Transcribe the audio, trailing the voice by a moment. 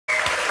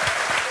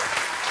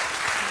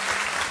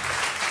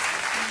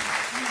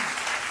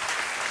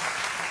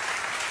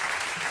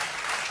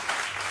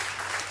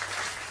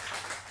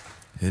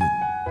Hit it.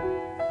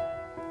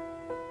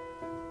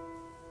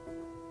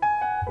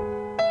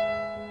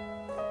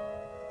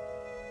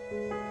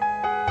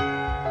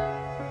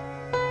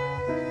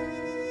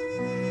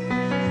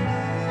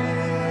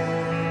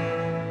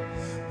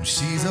 When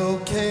she's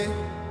okay,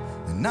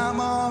 then I'm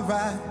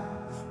alright.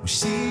 When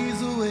she's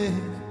awake,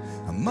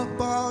 I'm up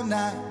all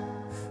night,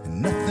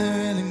 and nothing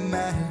really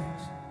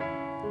matters.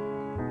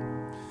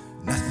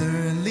 Nothing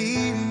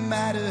really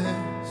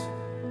matters.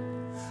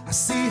 I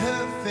see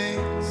her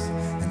face,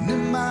 and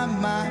in my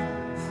mind,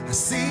 I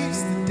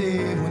seize the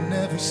day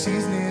whenever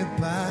she's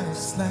nearby.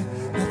 It's like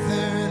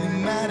nothing really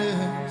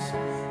matters.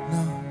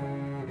 No,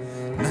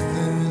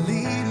 nothing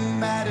really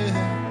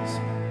matters.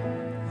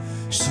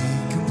 She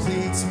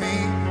completes me,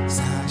 it's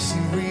how she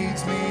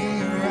reads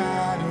me,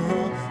 right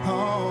or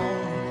wrong.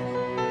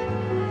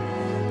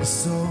 It's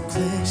so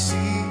clear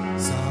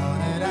she's all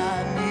that I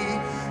need,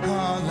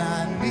 all I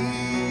need.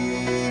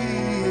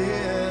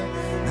 Yeah.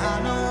 And I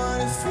know what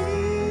it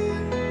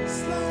feels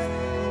like,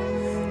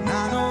 and I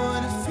know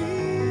what it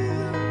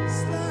feels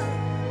like.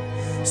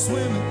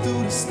 Swimming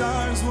through the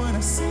stars when I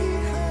see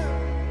her,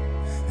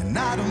 and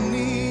I don't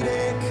need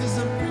it 'cause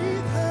I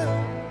breathe her.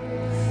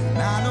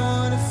 And I know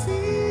what it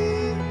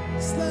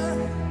feels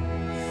like,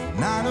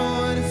 and I know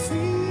what it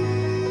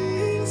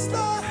feels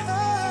like,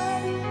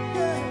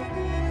 yeah.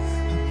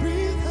 I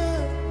breathe her,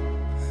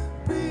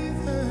 breathe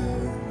her.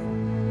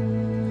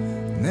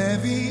 And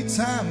every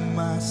time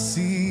I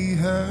see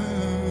her,